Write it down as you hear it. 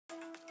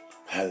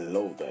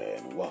Hello there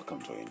and welcome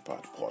to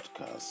Impact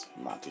Podcast.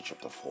 Matthew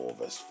chapter 4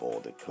 verse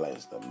 4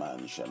 declares that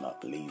man shall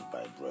not live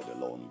by bread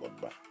alone but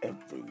by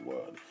every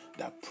word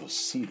that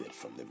proceeded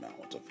from the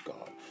mouth of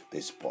God.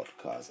 This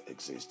podcast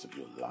exists to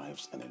build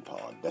lives and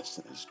empower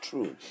destinies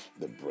through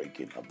the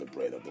breaking of the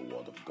bread of the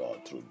word of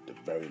God through the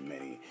very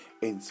many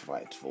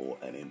insightful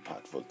and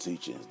impactful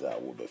teachings that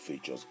will be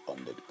featured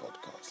on the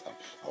podcast.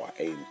 Our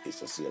aim is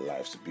to see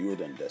lives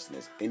built and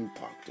destinies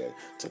impacted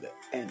to the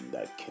end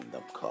that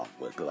kingdom come.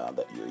 We're glad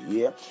that you're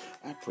here.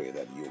 I pray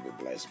that you'll be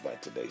blessed by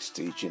today's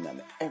teaching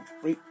and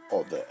every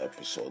other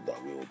episode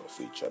that we will be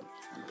featured.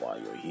 And while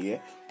you're here,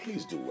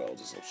 please do well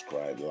to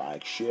subscribe,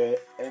 like, share,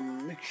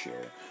 and make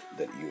sure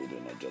that you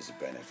do not just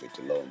benefit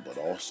alone, but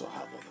also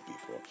have other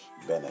people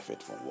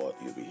benefit from what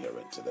you'll be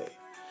hearing today.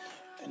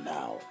 And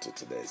now to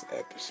today's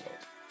episode.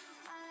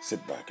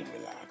 Sit back and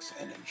relax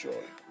and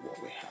enjoy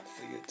what we have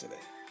for you today.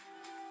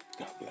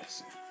 God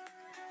bless you.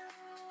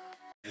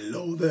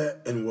 Hello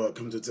there and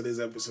welcome to today's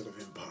episode of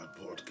Impact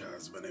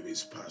Podcast. My name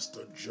is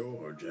Pastor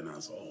George, and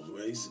as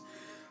always,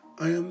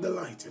 I am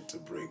delighted to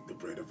break the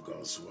bread of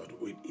God's word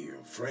with you.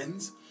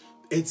 Friends,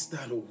 it's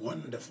that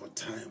wonderful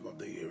time of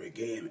the year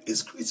again.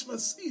 It's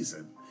Christmas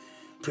season.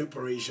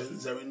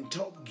 Preparations are in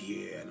top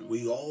gear and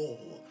we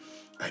all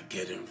are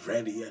getting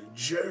ready and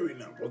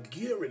gearing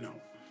up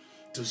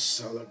to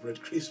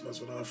celebrate Christmas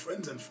with our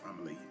friends and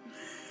family.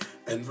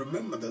 And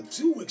remember that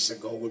 2 weeks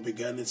ago we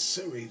began a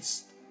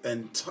series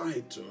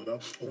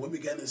we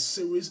began a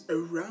series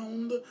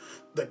around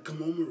the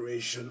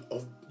commemoration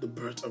of the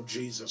birth of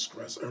Jesus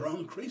Christ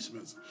around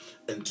Christmas.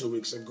 And 2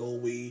 weeks ago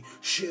we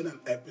shared an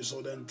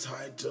episode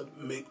entitled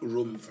Make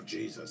Room for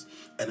Jesus,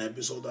 an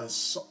episode that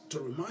seek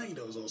to remind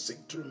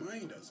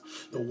us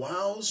that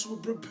whilst we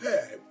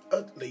prepare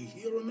earthly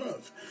here on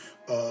earth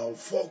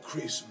for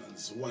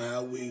Christmas,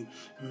 while we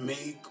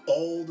make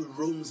all the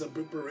rooms and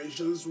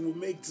preparations we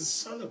make to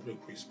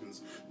celebrate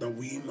Christmas, that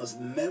we must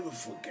never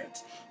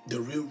forget the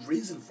real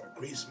reason for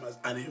Christmas,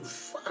 and in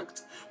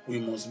fact we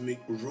must make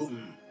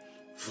room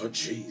for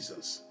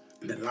Jesus.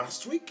 And then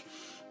last week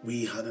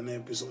we had an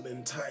episode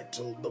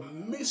entitled The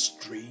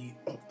Mystery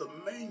of the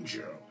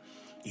Manger.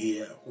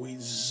 Yeah, we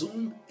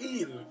zoomed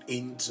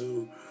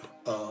into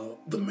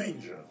the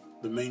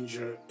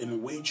manger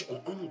in which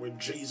or on where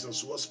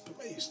Jesus was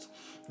placed.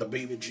 The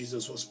baby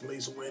Jesus was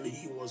placed when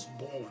he was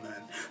born.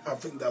 And I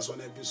think that's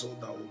one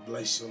episode that will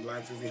bless your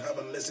life. If you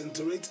haven't listened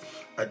to it,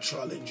 I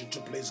challenge you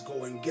to please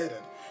go and get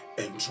it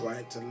and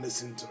try to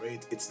listen to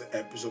it. It's the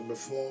episode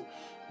before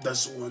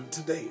this one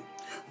today.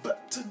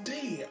 But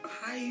today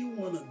I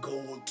want to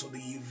go to the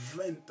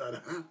event that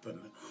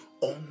happened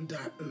on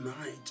that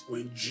night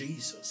when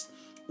Jesus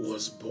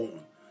was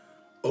born.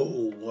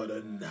 Oh, what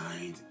a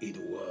night it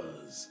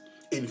was.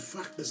 In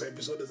fact, this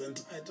episode is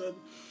entitled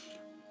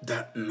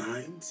That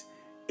Night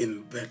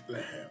in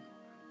Bethlehem.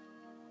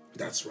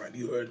 That's right,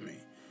 you heard me.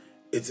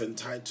 It's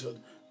entitled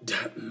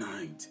That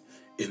Night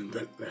in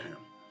Bethlehem.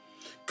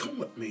 Come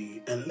with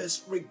me and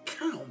let's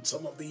recount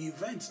some of the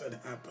events that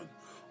happened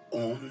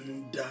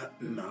on that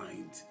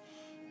night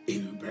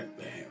in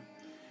Bethlehem.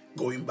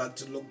 Going back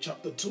to Luke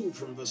chapter 2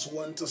 from verse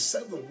 1 to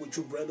 7, which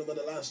we've read over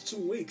the last 2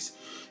 weeks.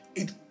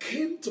 It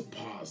came to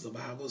pass, the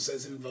Bible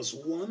says in verse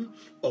 1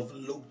 of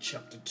Luke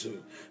chapter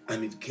 2,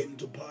 and it came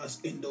to pass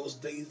in those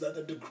days that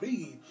a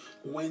decree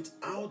went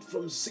out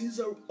from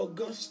Caesar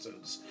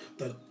Augustus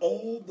that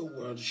all the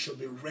world should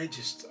be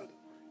registered.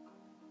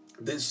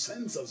 This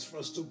census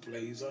first took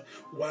place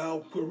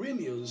while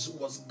Quirinius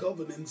was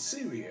governing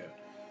Syria.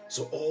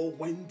 So all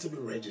went to be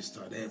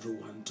registered,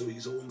 everyone to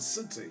his own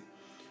city.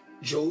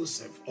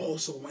 Joseph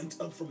also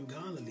went up from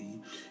Galilee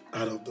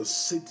out of the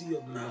city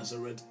of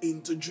Nazareth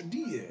into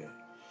Judea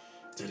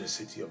to the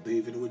city of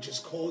David, which is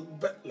called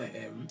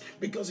Bethlehem,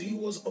 because he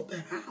was of the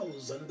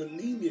house and the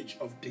lineage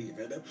of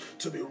David,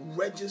 to be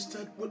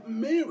registered with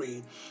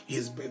Mary,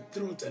 his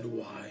betrothed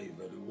wife,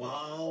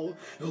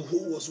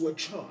 who was with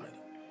child.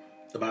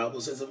 The Bible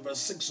says in verse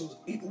 6, so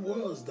it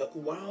was that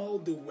while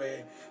they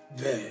were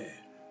there,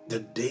 the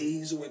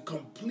days were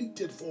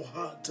completed for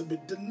her to be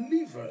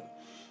delivered.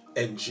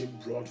 And she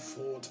brought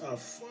forth her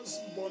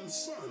firstborn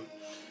son.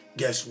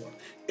 Guess what?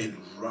 And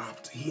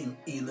wrapped him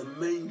in a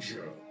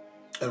manger.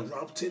 And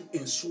wrapped him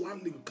in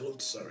swaddling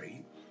clothes,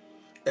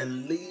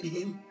 and laid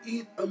him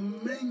in a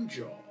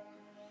manger,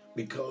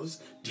 because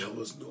there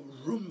was no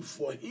room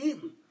for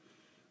him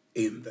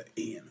in the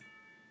inn.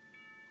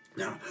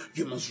 Now,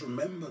 you must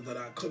remember that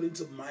according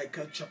to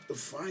Micah chapter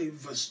 5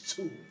 verse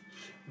 2,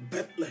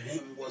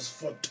 Bethlehem was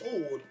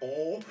foretold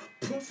or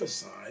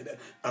prophesied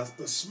as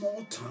the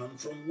small town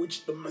from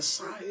which the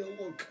Messiah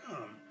will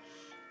come.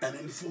 And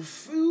in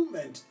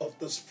fulfillment of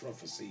this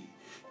prophecy,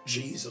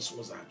 Jesus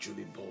was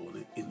actually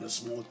born in the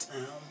small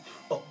town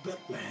of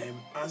Bethlehem,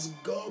 as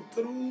God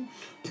through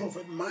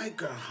prophet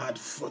Micah had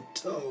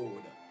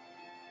foretold.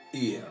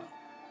 Yeah,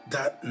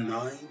 that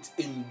night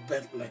in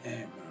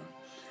Bethlehem.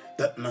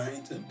 That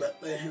night in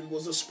Bethlehem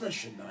was a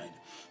special night.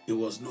 It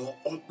was no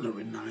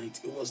ordinary night.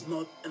 It was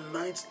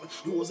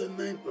a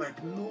night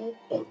like no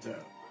other.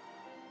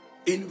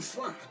 In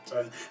fact,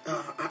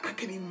 I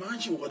can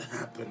imagine what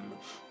happened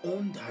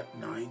on that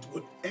night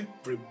with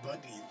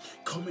everybody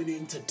coming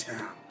into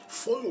town,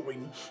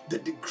 following the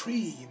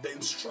decree, the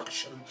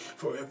instruction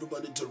for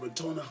everybody to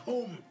return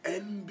home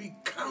and be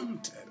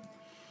counted.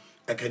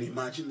 I can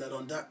imagine that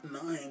on that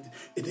night,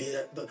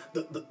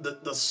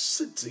 the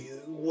city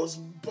was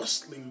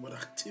bustling with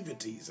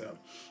activities.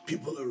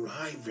 People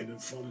arriving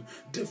from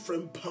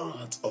different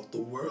parts of the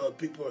world,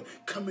 people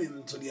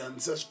coming to the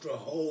ancestral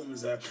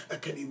homes. I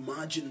can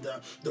imagine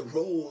that the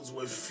roads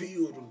were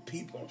filled with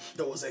people.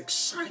 There was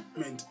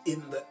excitement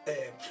in the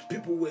air.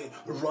 People were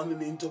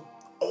running into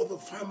other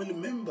family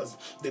members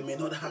they may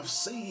not have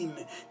seen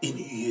in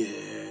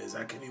years.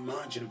 I can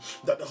imagine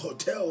that the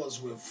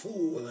hotels were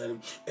full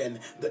and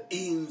the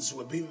inns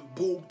were being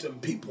booked and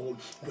people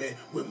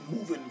were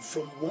moving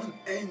from one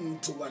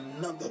end to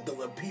another. There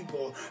were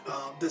people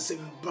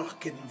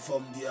disembarking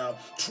from their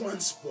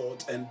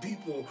transport and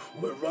people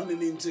were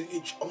running into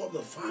each other.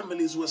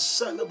 Families were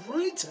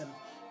celebrating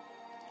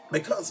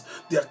because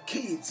their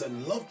kids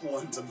and loved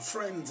ones and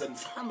friends and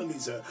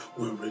families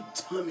were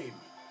returning.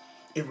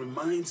 It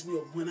reminds me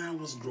of when I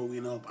was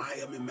growing up. I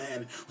am a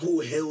man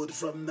who hails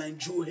from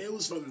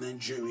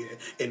Nigeria.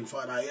 In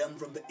fact, I am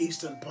from the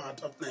eastern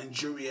part of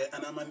Nigeria,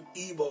 and I'm an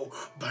Igbo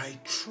by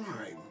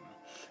tribe.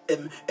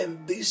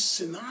 And this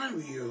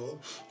scenario,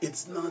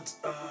 it's not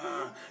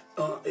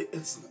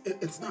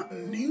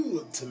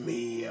new to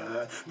me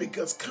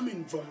because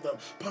coming from the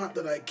part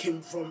that I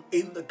came from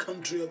in the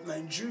country of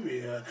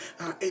Nigeria,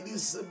 it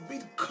is a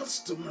bit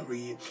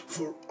customary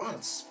for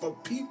us, for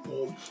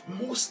people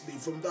mostly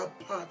from that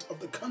part of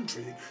the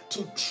country,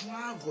 to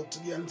travel to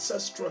the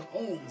ancestral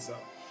homes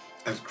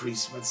at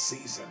Christmas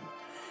season.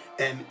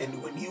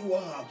 And when you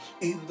are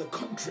in the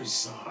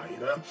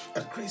countryside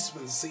at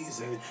Christmas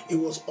season, it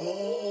was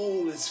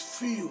always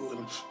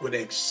filled with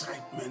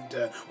excitement,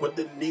 with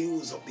the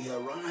news of the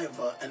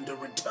arrival and the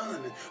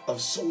return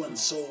of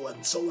so-and-so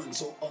and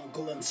so-and-so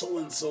uncle and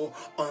so-and-so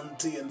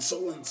auntie and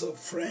so-and-so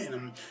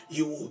friend.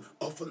 You will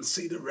often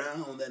sit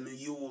around and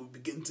you will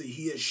begin to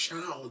hear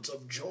shouts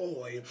of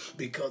joy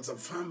because a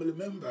family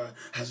member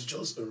has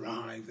just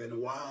arrived.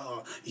 And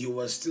while you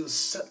are still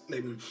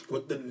settling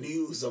with the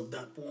news of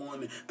that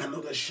one,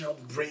 another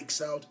shout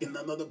breaks out in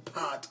another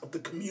part of the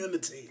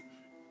community.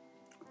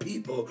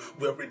 People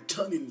were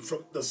returning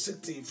from the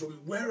city,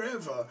 from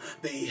wherever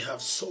they have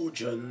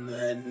sojourned,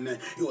 and it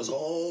was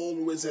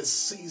always a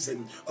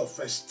season of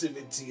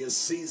festivity, a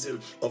season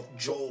of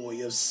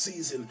joy, a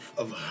season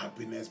of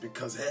happiness,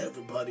 because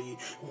everybody,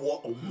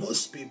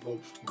 most people,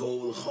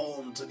 go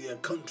home to their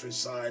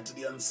countryside, to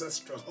the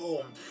ancestral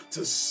home,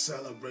 to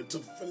celebrate, to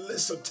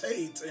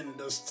felicitate in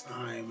this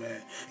time.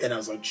 And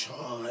as a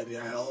child,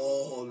 I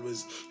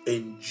always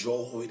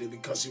enjoyed it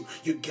because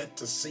you get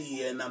to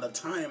see another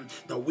time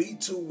that we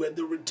too were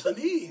the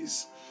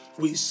returnees.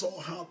 We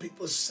saw how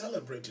people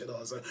celebrated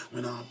us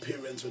when our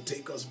parents would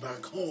take us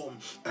back home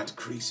at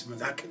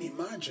Christmas. I can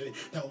imagine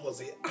that was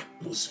the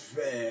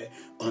atmosphere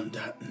on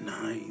that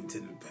night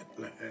in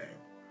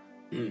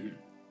Bethlehem.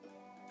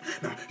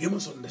 Now, you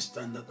must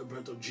understand that the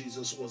birth of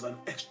Jesus was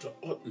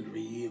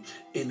extraordinary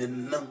in a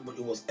number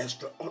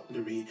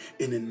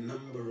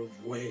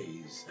of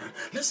ways.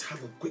 Let's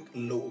have a quick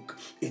look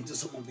into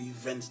some of the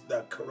events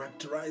that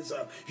characterize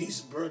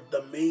his birth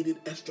that made it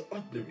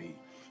extraordinary.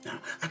 Now,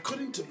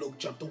 according to Luke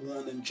chapter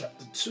 1 and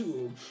chapter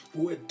 2,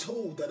 we're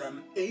told that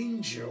an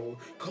angel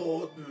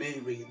called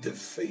Mary the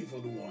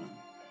favored one.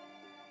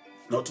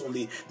 Not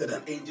only that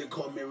an angel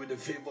called Mary the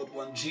favored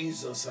one,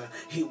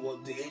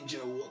 the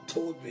angel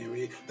told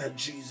Mary that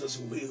Jesus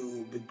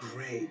will be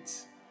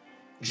great.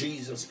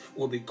 Jesus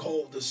will be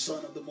called the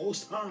Son of the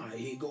Most High.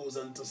 He goes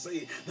on to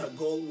say that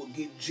God will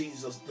give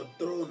Jesus the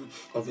throne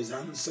of his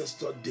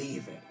ancestor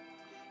David.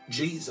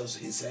 Jesus,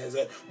 he says,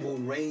 will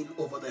reign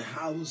over the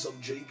house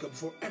of Jacob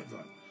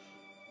forever.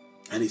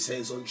 And he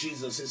says on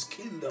Jesus'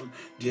 kingdom,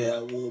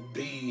 there will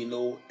be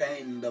no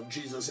end. Of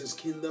Jesus'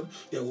 kingdom,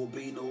 there will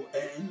be no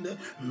end.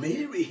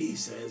 Mary, he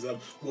says,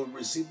 will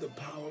receive the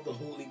power of the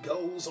Holy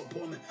Ghost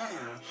upon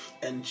her,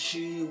 and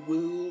she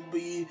will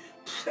be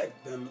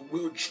pregnant,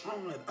 will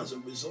child as a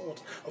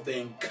result of the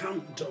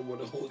encounter with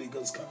the Holy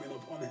Ghost coming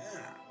upon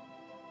her.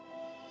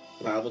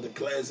 The Bible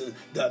declares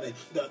that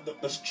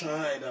this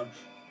child,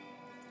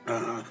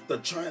 the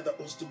child that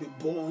was to be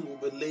born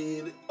will be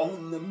laid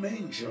on the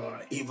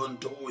manger, even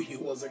though he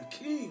was a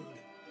king.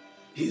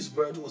 His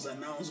birth was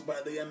announced by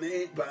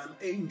an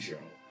angel.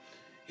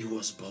 He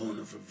was born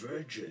of a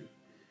virgin.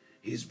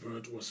 His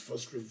birth was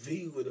first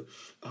revealed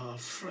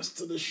first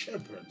to the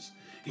shepherds.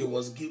 He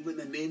was given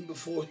a name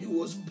before he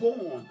was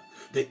born.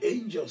 The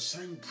angel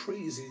sang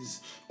praises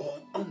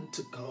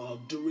unto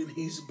God during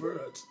his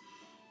birth.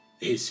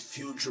 His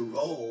future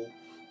role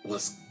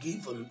was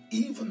given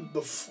even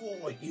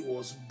before he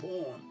was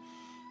born.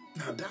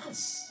 Now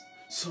that's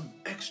some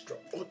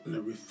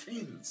extraordinary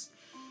things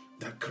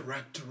that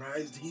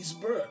characterized his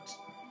birth.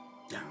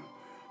 Now,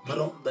 but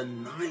on the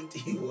night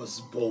he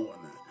was born,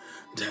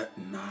 that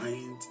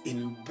night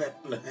in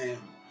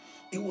Bethlehem,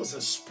 it was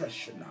a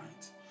special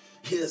night.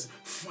 Here's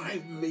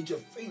 5 major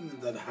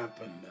things that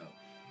happened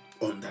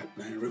on that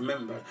night.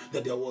 Remember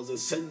that there was a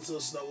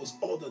census that was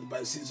ordered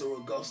by Caesar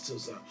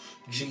Augustus.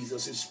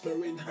 Jesus'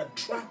 parents had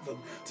traveled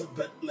to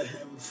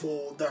Bethlehem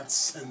for that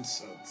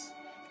census,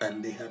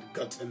 and they had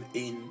gotten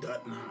in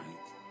that night.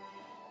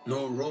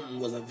 No room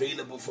was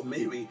available for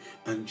Mary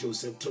and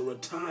Joseph to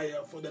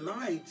retire for the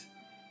night,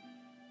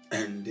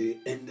 and they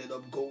ended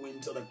up going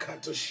to the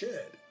cattle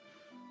shed,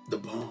 the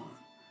barn,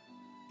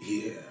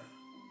 here.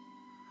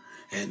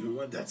 And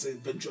that's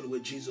eventually where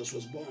Jesus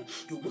was born.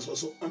 You must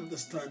also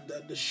understand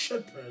that the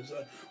shepherds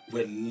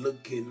were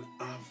looking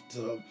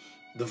after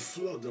the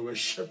flock. There were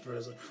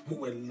shepherds who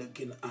were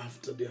looking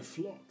after their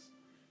flocks.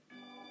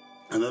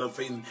 Another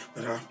thing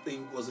that I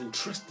think was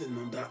interesting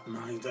on that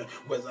night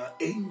was that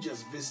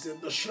angels visited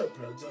the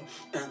shepherds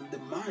and the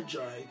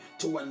magi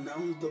to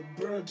announce the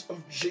birth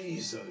of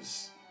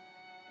Jesus.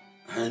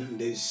 And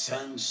they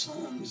sang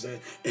songs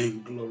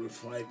and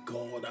glorified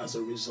God as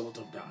a result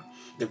of that.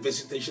 The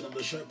visitation of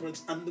the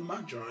shepherds and the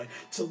magi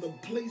to the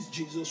place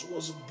Jesus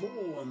was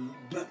born,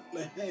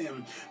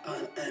 Bethlehem,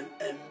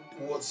 and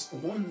was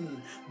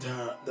one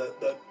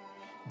that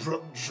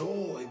brought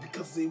joy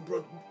because they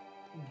brought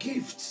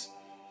gifts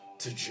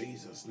to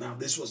Jesus. Now,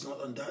 this was not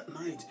on that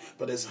night,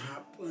 but it's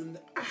happened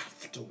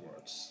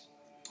afterwards.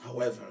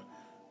 However,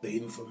 the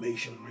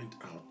information went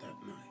out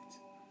that night.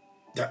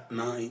 That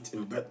night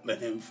in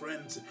Bethlehem,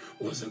 friends,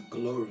 was a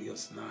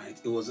glorious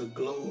night. It was a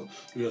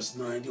glorious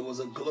night. It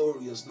was a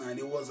glorious night.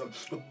 It was a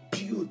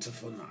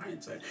beautiful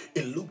night.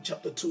 In Luke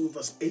chapter 2,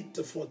 verse 8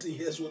 to 14,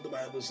 here's what the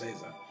Bible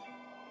says.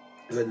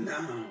 That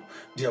now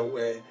there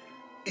were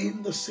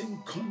in the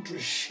same country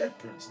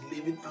shepherds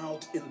living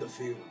out in the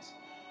fields,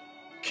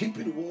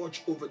 keeping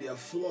watch over their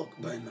flock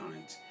by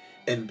night.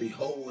 And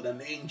behold, an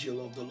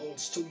angel of the Lord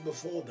stood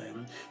before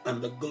them,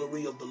 and the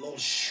glory of the Lord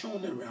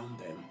shone around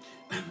them,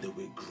 and they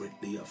were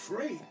greatly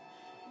afraid.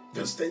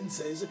 Verse 10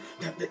 says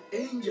that the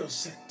angel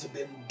said to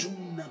them, "Do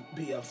not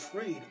be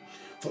afraid,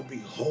 for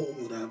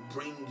behold, I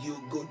bring you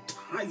good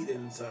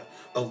tidings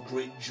of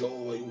great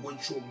joy,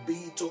 which will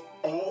be to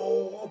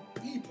all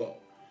people.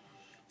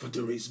 For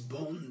there is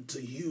born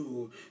to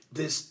you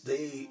this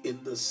day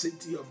in the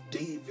city of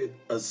David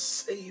a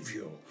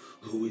Savior,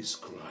 who is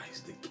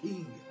Christ the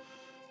King.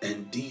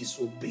 And this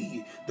will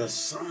be the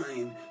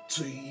sign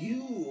to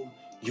you.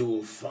 You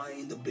will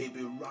find the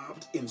baby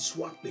wrapped in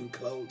swaddling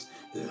clothes,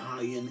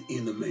 lying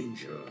in a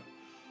manger."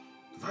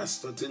 Verse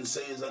 13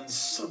 says, and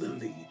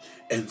suddenly,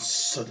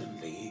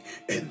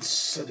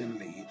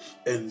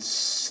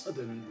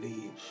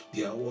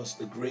 there was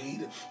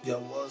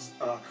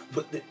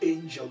with the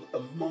angel a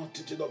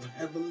multitude of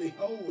heavenly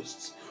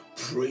hosts,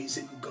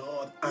 praising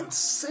God and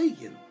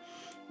saying,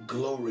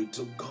 "Glory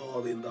to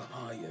God in the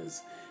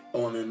highest,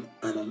 and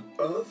on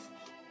earth,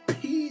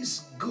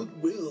 peace,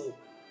 goodwill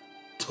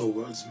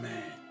towards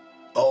man."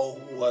 Oh,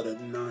 what a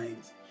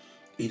night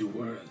it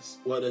was.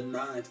 What a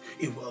night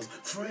it was.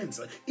 Friends,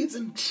 it's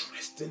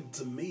interesting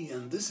to me,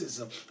 and this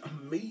is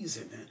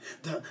amazing,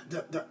 that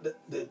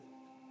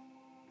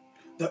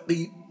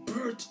the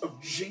birth of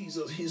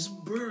Jesus, his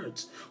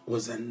birth,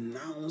 was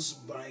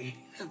announced by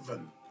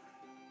heaven.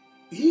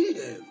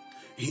 Yes.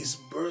 His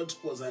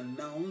birth was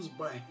announced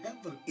by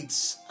heaven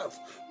itself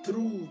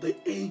through the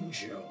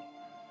angel.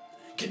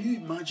 Can you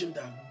imagine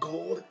that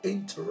God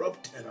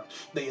interrupted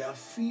the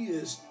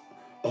affairs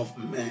of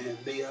man,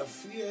 the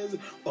affairs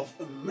of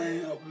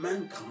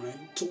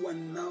mankind, to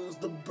announce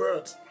the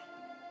birth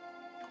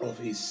of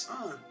his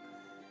son?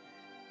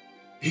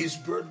 His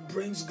birth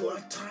brings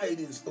glad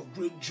tidings of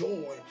great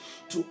joy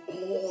to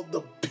all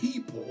the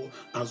people,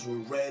 as we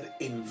read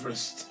in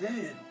verse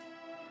 10.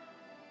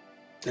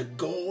 That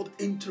God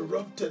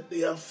interrupted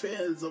the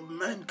affairs of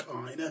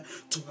mankind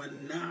to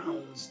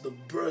announce the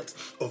birth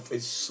of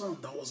his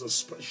son. That was a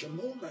special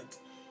moment.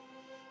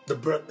 The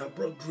birth that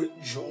brought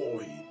great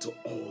joy to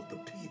all the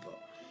people.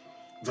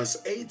 Verse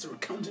 8,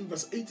 recounting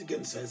verse 8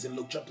 again, says in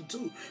Luke chapter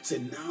 2, say,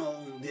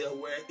 now there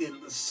were in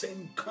the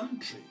same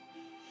country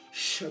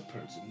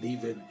shepherds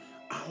living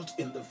out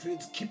in the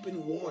fields,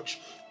 keeping watch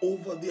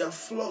over their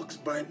flocks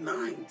by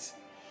night.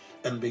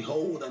 And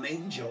behold, an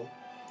angel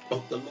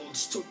of the Lord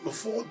stood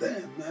before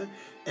them,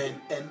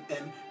 and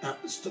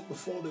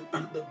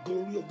the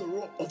glory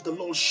of the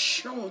Lord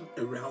shone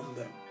around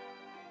them.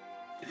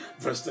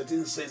 Verse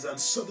 13 says, and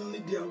suddenly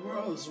there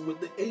arose with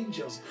the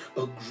angels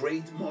a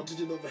great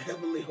multitude of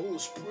heavenly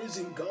hosts,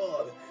 praising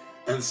God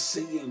and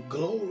saying,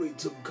 glory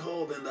to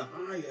God in the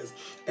highest,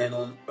 and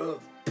on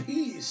earth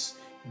peace,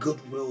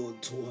 goodwill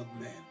toward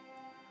men.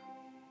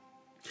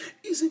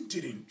 Isn't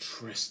it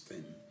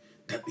interesting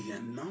that the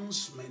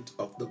announcement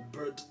of the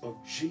birth of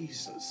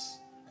Jesus,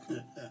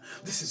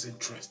 this is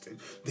interesting,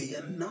 the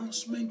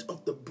announcement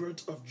of the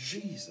birth of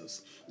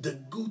Jesus, the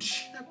good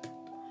shepherd,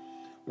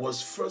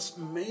 was first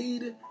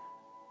made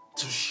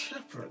to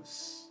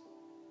shepherds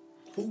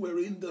who were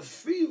in the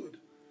field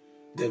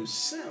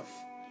themselves,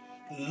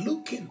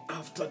 looking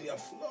after their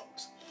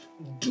flocks,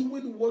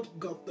 doing what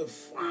God the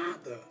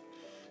Father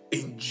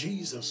in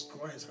Jesus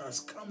Christ has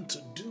come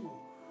to do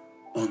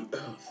on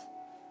earth.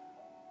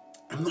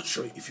 I'm not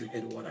sure if you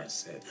heard what I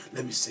said.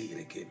 Let me say it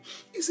again.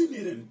 Isn't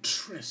it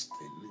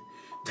interesting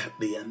that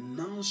the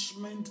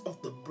announcement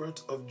of the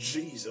birth of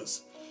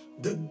Jesus,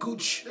 the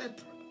Good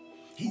Shepherd,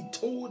 he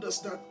told us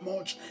that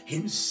much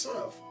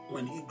himself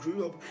when he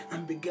grew up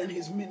and began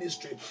his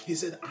ministry. He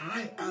said,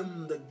 I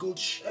am the Good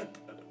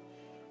Shepherd.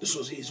 This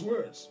was his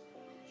words.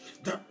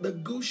 That the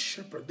Good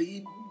Shepherd,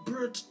 the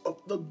birth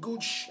of the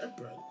Good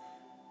Shepherd,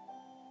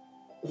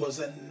 was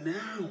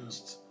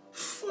announced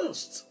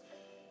first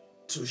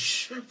to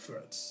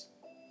shepherds.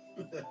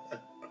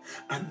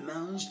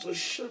 Announced to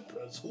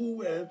shepherds who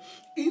were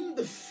in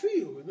the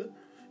field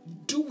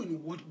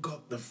doing what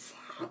God the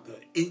Father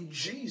in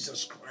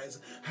Jesus Christ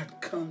had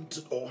come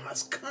to, or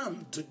has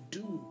come to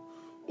do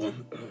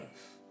on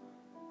earth.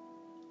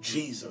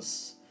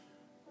 Jesus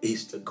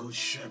is the Good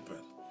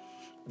Shepherd.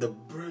 The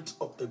birth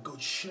of the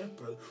Good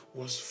Shepherd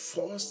was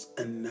first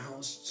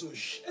announced to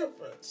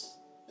shepherds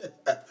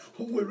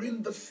who were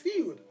in the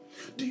field.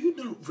 Do you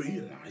not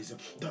realize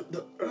that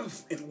the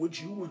earth in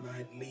which you and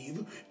I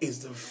live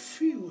is the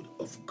field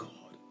of God?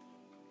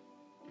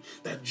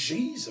 That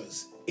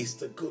Jesus is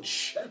the Good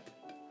Shepherd,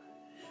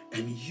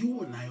 and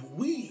you and I,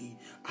 we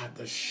are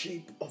the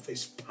sheep of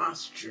his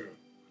pasture.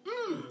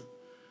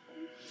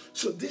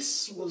 So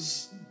this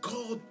was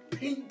God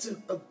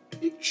painting a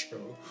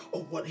picture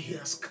of what he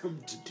has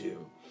come to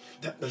do.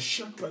 That the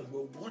shepherds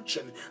were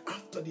watching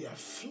after their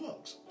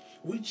flocks,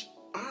 which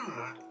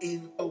are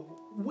in a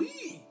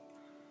way.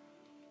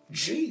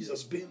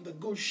 Jesus being the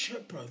Good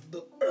Shepherd,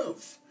 the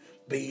earth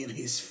being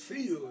his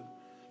field.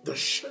 The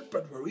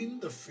shepherds were in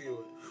the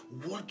field,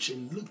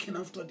 watching, looking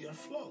after their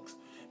flocks.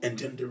 And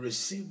then they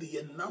received the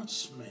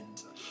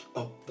announcement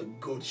of the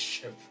Good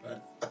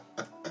Shepherd.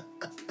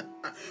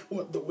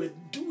 What they were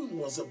doing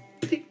was a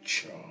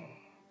picture,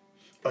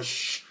 a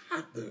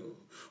shadow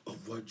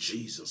of what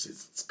Jesus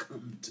has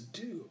come to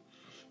do.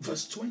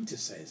 Verse 20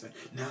 says,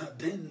 now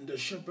then the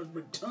shepherd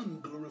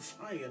returned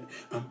glorifying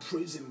and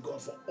praising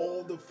God for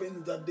all the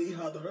things that they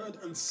had heard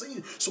and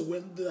seen. So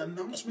when the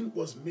announcement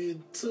was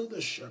made to the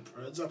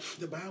shepherds,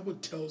 the Bible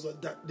tells us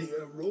that they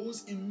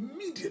arose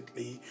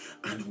immediately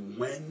and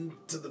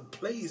went to the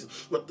place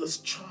where this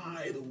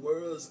child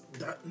was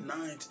that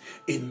night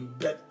in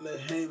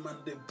Bethlehem, and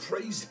they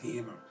praised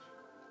him.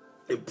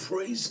 They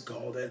praised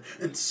God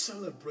and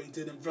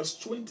celebrated. And verse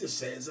 20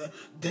 says,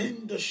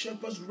 then the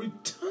shepherds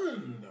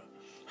returned.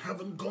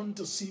 Having gone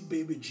to see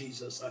baby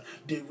Jesus,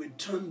 they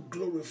returned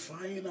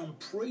glorifying and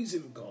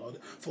praising God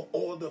for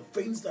all the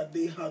things that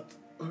they had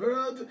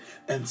heard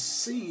and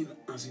seen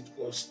as it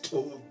was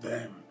told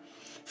them.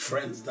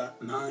 Friends, that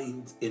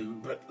night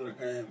in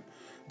Bethlehem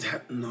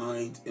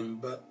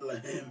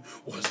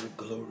was a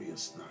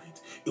glorious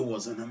night. It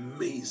was an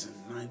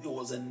amazing night. It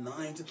was a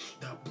night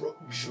that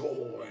brought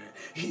joy.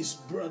 His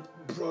birth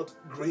brought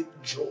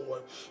great joy,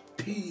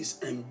 peace,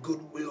 and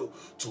goodwill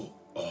to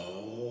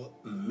all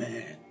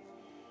men.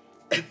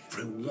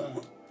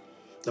 Everyone.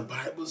 The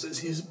Bible says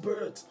his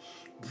birth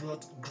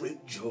brought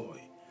great joy,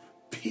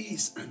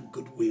 peace, and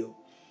goodwill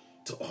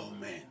to all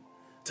men,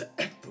 to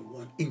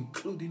everyone,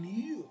 including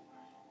you.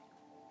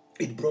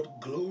 It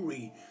brought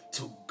glory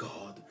to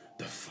God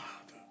the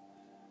Father.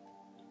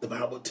 The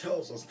Bible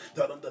tells us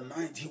that on the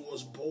night he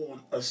was born,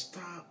 a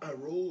star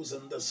arose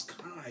in the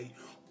sky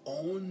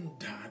on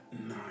that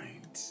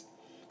night.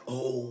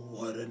 Oh,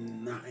 what a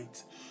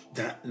night.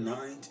 That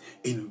night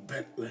in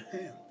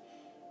Bethlehem.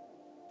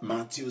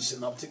 Matthew's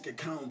synoptic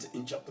account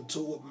in chapter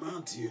 2 of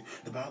Matthew,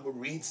 the Bible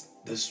reads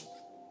this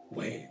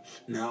way.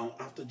 Now,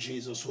 after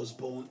Jesus was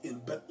born in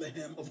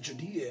Bethlehem of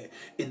Judea,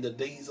 in the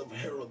days of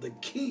Herod the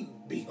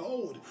king,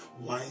 behold,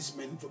 wise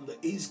men from the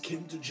east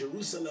came to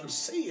Jerusalem,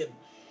 saying,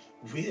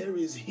 where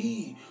is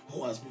he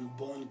who has been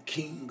born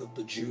King of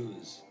the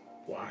Jews?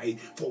 Why?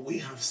 For we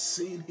have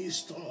seen his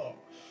star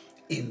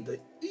in the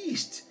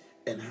east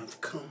and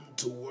have come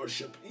to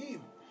worship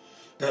him.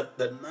 That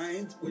the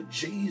night when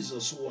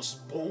Jesus was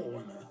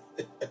born,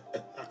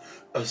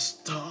 a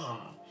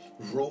star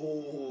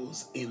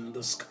rose in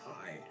the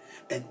sky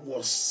and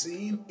was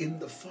seen in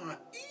the far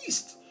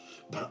east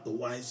by the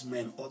wise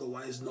men,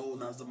 otherwise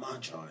known as the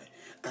Magi,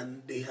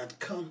 and they had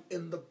come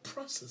in the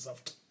process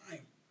of time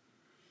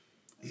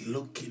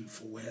looking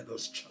for where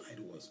this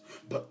child was,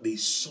 but they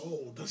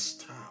saw the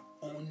star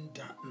on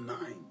that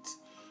night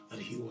that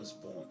he was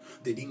born.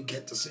 They didn't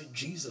get to see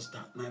Jesus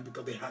that night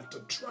because they had to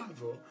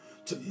travel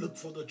to look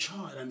for the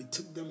child, and it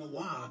took them a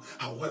while.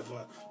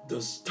 However,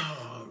 the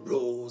star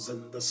rose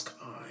in the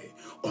sky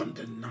on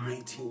the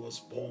night he was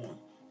born.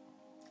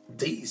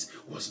 This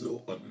was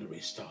no ordinary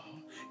star.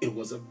 It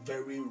was a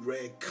very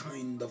rare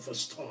kind of a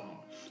star,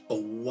 a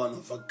one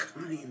of a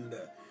kind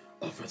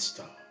of a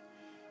star.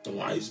 The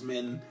wise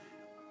men,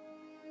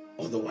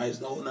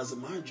 otherwise known as the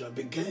Magi,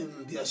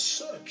 began their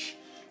search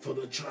for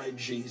the child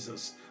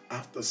Jesus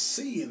after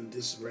seeing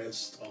this rare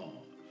star.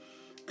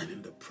 And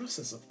in the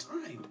process of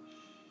time,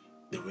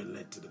 they were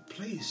led to the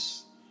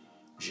place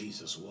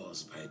Jesus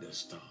was by the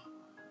star.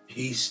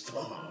 His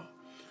star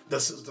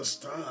This is the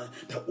star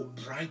that will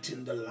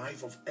brighten the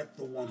life of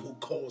everyone who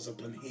calls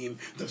upon him.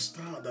 The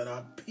star that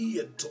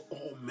appeared to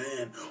all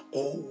men.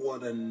 Oh,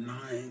 what a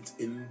night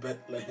in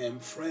Bethlehem.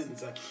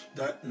 Friends,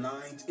 that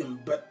night in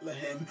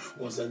Bethlehem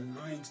was a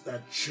night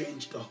that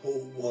changed the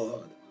whole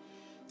world.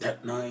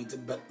 That night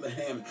in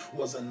Bethlehem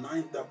was a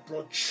night that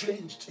brought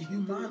change to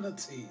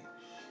humanity.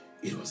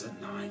 It was a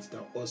night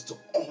that was to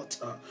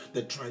alter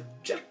the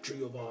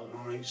trajectory of our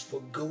lives for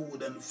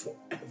good and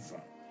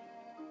forever.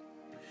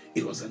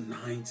 It was a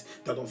night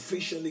that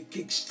officially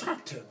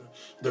kick-started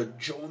the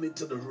journey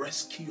to the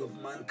rescue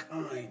of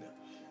mankind.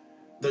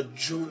 The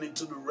journey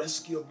to the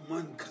rescue of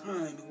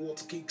mankind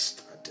was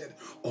kick-started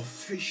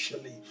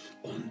officially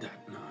on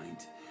that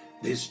night.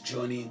 This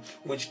journey,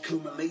 which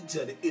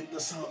culminated in the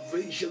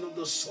salvation of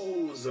the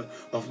souls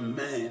of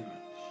men,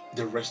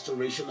 the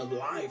restoration of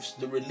lives,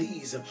 the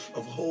release of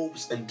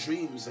hopes and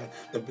dreams,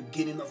 the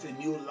beginning of a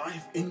new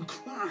life in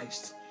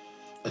Christ.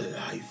 A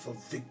life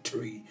of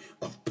victory,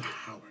 of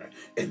power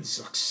and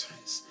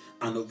success,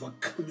 an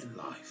overcoming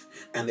life,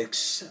 an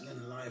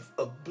excellent life,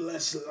 a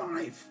blessed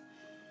life.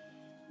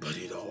 But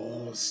it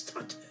all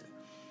started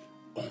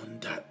on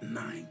that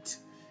night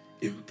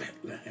in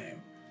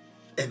Bethlehem.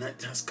 And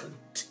it has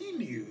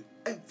continued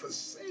ever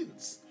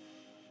since,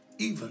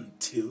 even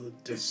till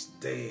this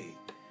day.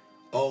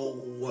 Oh,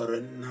 what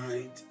a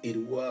night it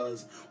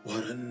was.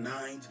 What a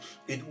night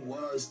it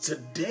was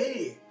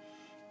today.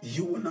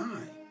 You and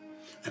I,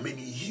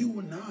 you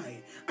and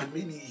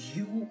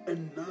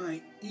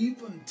I,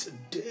 even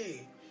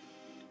today,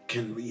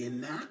 can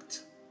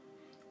reenact,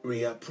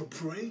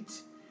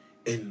 reappropriate,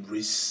 and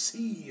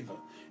receive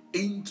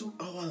into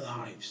our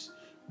lives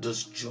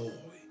this joy,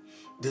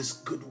 this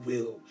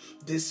goodwill,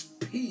 this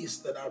peace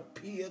that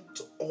appeared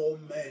to all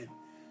men,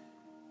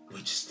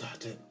 which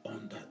started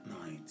on that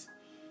night.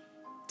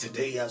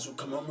 Today, as we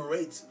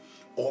commemorate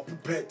or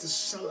prepare to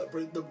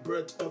celebrate the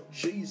birth of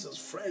Jesus,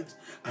 friends,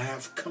 I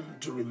have come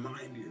to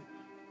remind you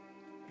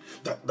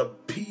that the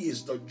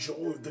peace, the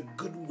joy, the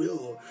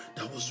goodwill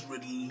that was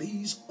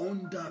released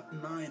on that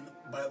night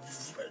by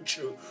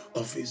virtue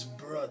of his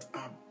birth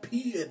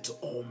appeared to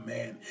all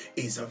men,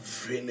 is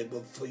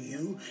available for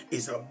you,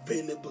 is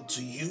available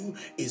to you,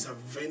 is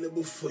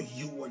available for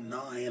you and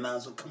I. And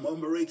as we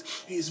commemorate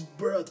his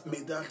birth, may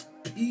that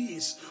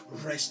peace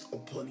rest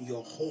upon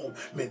your home.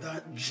 May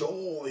that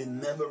joy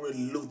never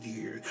elude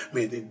you.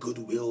 May the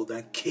goodwill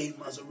that came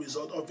as a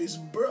result of his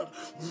birth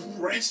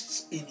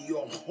rest in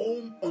your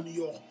home, on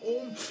your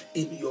home,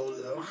 in your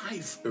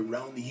life,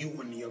 around you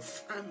and your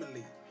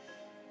family.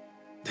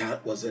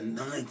 That was a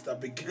night that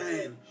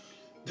began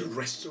the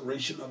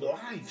restoration of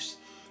lives.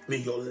 May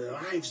your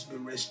lives be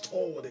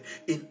restored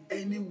in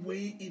any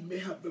way it may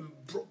have been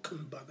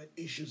broken by the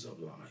issues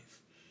of life.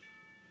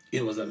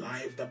 It was a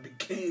life that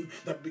began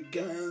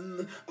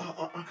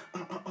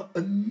a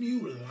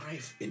new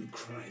life in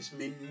Christ.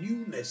 May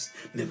newness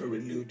never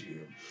elude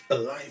you. A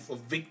life of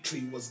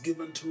victory was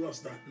given to us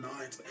that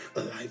night.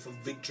 A life of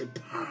victory,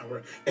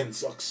 power, and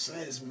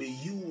success. May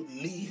you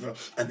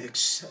live an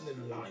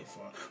excellent life.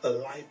 A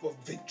life of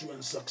victory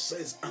and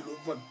success, an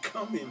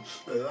overcoming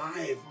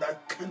life.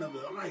 That kind of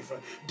life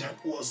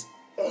that was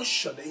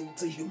ushered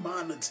into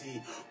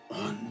humanity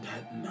on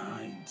that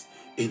night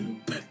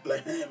in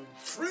Bethlehem.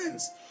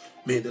 Friends,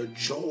 may the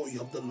joy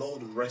of the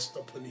Lord rest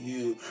upon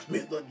you. May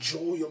the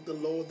joy of the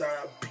Lord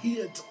that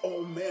appeared to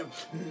all men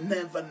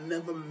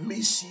never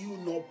miss you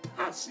nor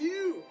pass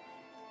you.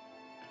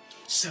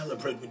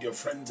 Celebrate with your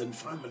friends and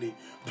family,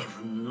 but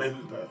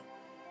remember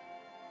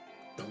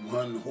the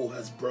one who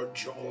has brought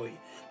joy,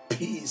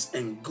 peace,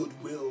 and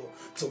goodwill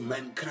to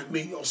mankind.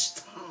 May your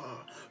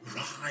star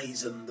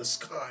rise in the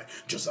sky,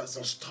 just as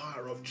the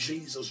star of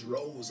Jesus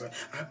rose.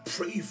 I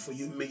pray for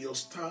you. May your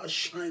star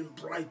shine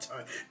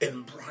brighter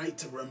and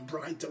brighter and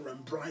brighter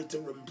and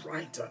brighter and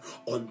brighter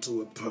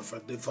unto a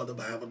perfect day. For the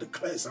Bible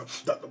declares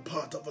that the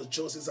path of us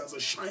just is as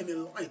a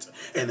shining light,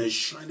 and is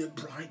shining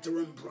brighter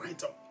and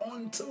brighter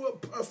unto a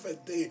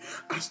perfect day,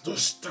 as the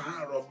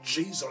star of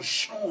Jesus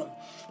shone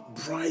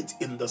bright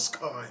in the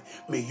sky.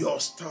 May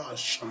your star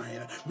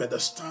shine. May the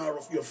star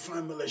of your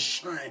family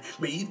shine.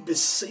 May it be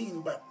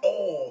seen by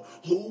all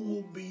who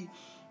will be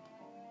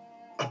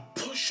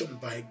apportioned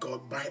by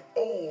God, by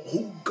all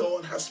who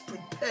God has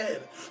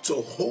prepared to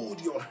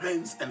hold your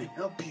hands and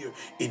help you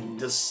in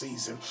this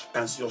season.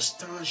 As your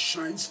star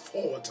shines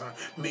forth,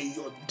 may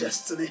your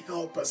destiny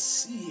helpers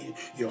see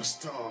your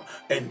star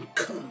and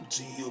come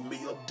to you.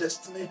 May your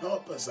destiny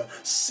helpers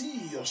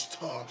see your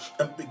star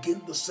and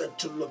begin to set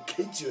to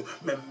locate you.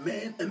 May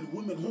men and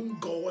women whom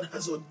God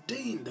has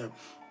ordained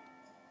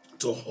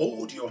to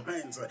hold your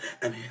hands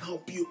and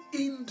help you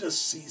in this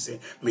season,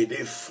 may they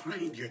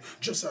find you,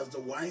 just as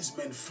the wise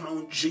men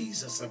found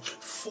Jesus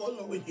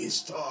following his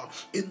star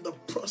in the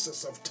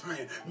process of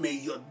time. May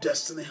your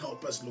destiny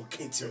help us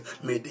locate you.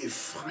 May they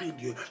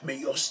find you. May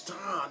your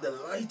star, the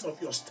light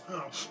of your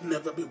star,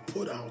 never be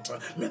put out.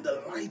 May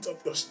the light of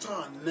your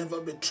star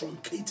never be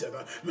truncated.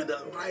 May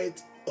the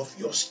light of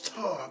your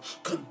star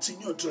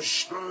continue to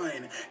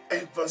shine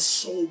ever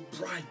so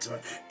brighter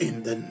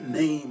in the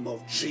name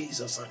of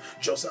Jesus.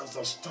 Just as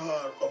the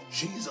star of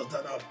Jesus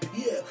that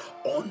appeared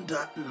on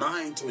that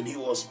night when he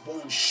was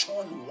born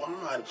shone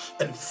wide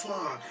and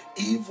far,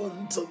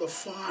 even to the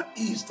far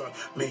east,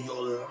 may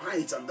your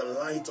light and the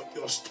light of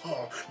your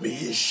star, may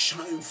it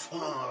shine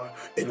far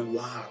and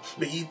wide.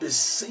 May it be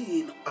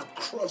seen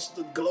across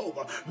the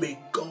globe. May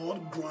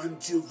God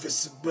grant you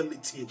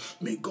visibility.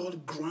 May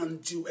God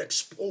grant you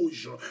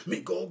exposure.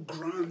 May God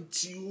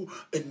grant you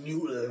a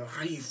new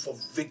life of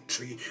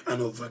victory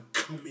and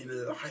overcoming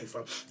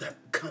life.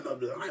 That kind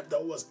of life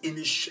that was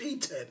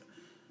initiated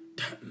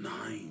that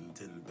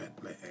night in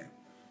Bethlehem.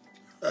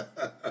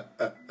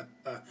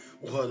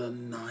 What a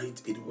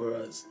night it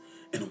was.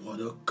 And what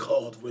a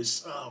God we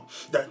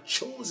serve that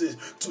chooses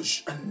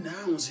to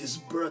announce his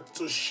birth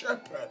to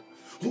shepherds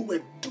who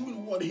were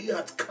doing what he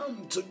had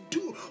come to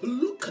do.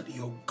 Look at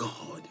your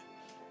God.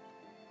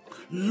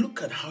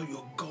 Look at how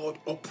your God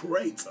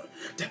operates.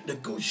 That the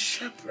good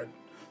shepherd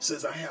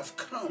says, I have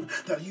come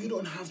that you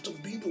don't have to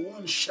be the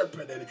one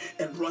shepherding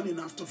and running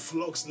after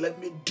flocks. Let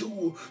me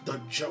do the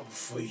job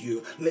for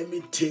you. Let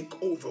me take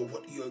over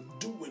what you're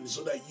doing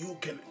so that you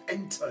can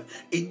enter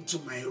into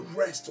my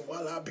rest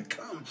while I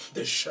become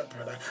the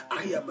shepherd.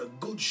 I am a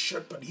good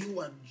shepherd. You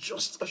are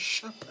just a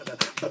shepherd.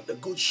 But the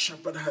good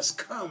shepherd has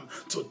come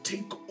to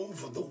take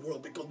over the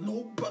world, because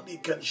nobody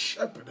can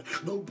shepherd,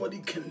 nobody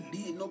can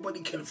lead,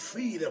 nobody can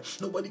feed,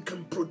 nobody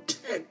can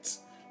protect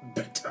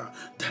better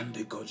than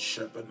the good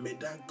shepherd. May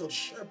that good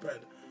shepherd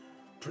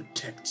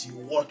protect you,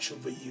 watch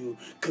over you,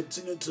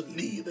 continue to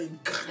lead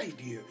and guide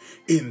you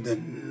in the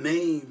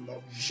name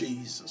of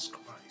Jesus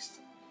Christ.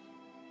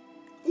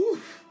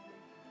 Oof.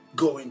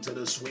 Go into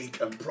this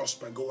week and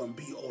prosper. Go and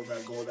be all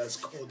that God has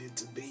called you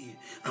to be.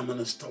 I'm going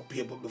to stop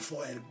here, but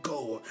before I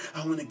go,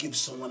 I want to give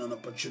someone an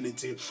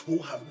opportunity who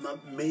have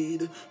not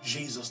made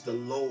Jesus the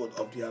Lord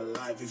of their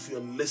life. If you're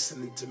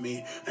listening to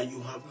me and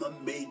you have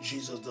not made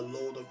Jesus the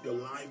Lord of your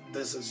life,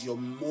 this is your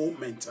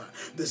moment.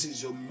 This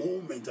is your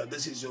moment.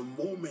 This is your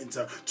moment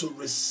to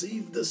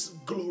receive this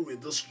glory,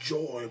 this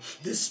joy,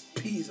 this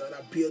peace that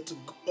appear to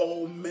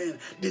all men,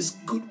 this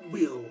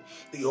goodwill.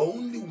 The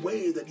only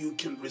way that you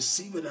can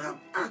receive it and have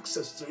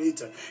access to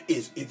it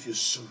is if you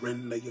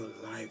surrender your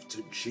life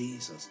to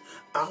Jesus.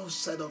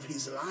 Outside of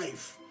his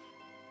life,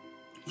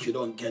 you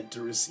don't get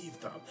to receive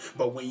that.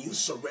 But when you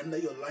surrender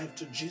your life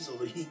to Jesus,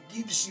 he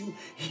gives you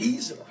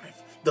his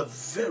life, the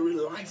very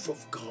life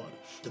of God.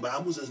 The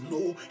Bible says,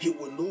 no, he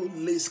will no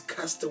less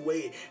cast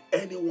away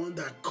anyone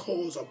that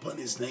calls upon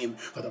his name.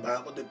 For the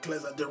Bible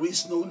declares that there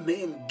is no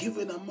name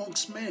given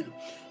amongst men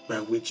by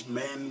which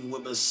men will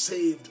be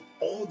saved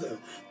other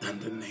than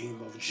the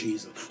name of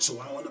Jesus. So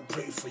I want to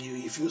pray for you.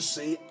 If you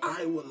say,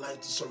 I would like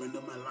to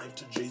surrender my life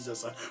to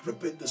Jesus,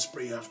 repeat this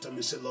prayer after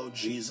me. Say, Lord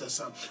Jesus,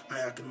 I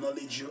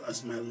acknowledge you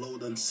as my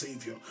Lord and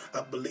Savior.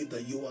 I believe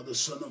that you are the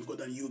Son of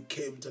God and you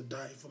came to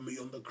die for me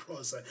on the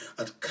cross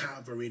at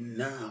Calvary.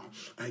 Now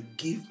I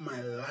give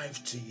my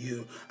life to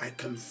you. I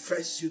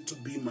confess you to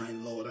be my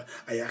Lord.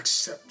 I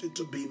accept you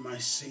to be my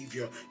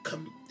Savior.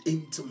 Come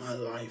into my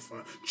life,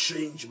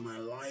 change my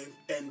life,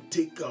 and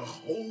take a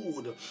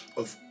hold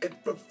of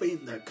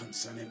everything that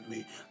concerns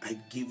me. I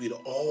give it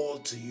all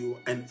to you,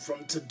 and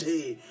from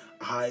today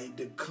I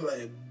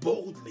declare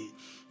boldly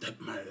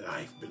that my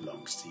life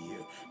belongs to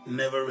you.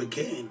 Never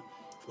again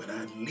will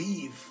I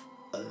live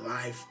a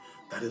life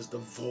that is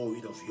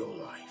devoid of your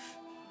life.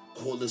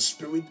 Holy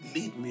Spirit,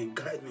 lead me and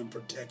guide me and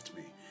protect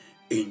me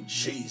in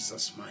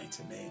Jesus'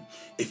 mighty name.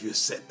 If you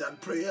said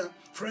that prayer,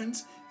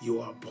 friends, you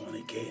are born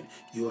again.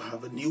 You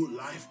have a new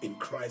life in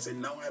Christ.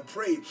 And now I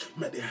pray,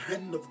 may the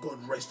hand of God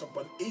rest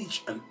upon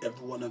each and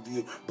every one of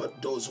you.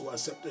 But those who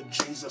accepted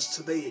Jesus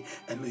today,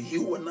 and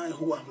you and I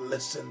who have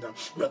listened,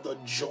 may the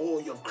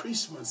joy of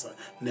Christmas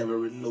never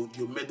reload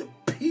you. May the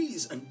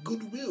peace and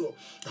goodwill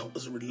that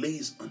was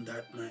released on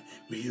that night,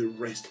 may it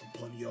rest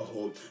upon your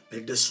home. May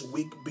this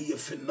week be a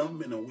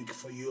phenomenal week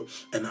for you,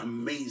 an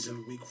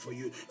amazing week for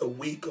you, a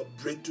week of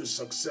breakthrough,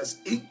 success,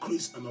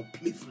 increase, and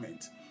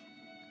upliftment.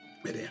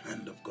 May the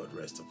hand of God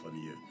rest upon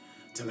you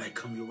till I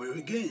come your way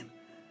again.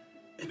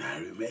 And I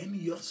remain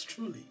yours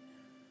truly,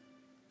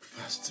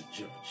 Pastor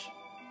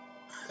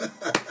George.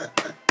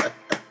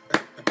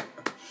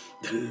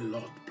 The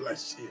Lord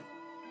bless you.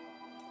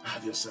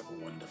 Have yourself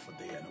a wonderful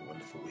day and a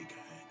wonderful week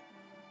ahead.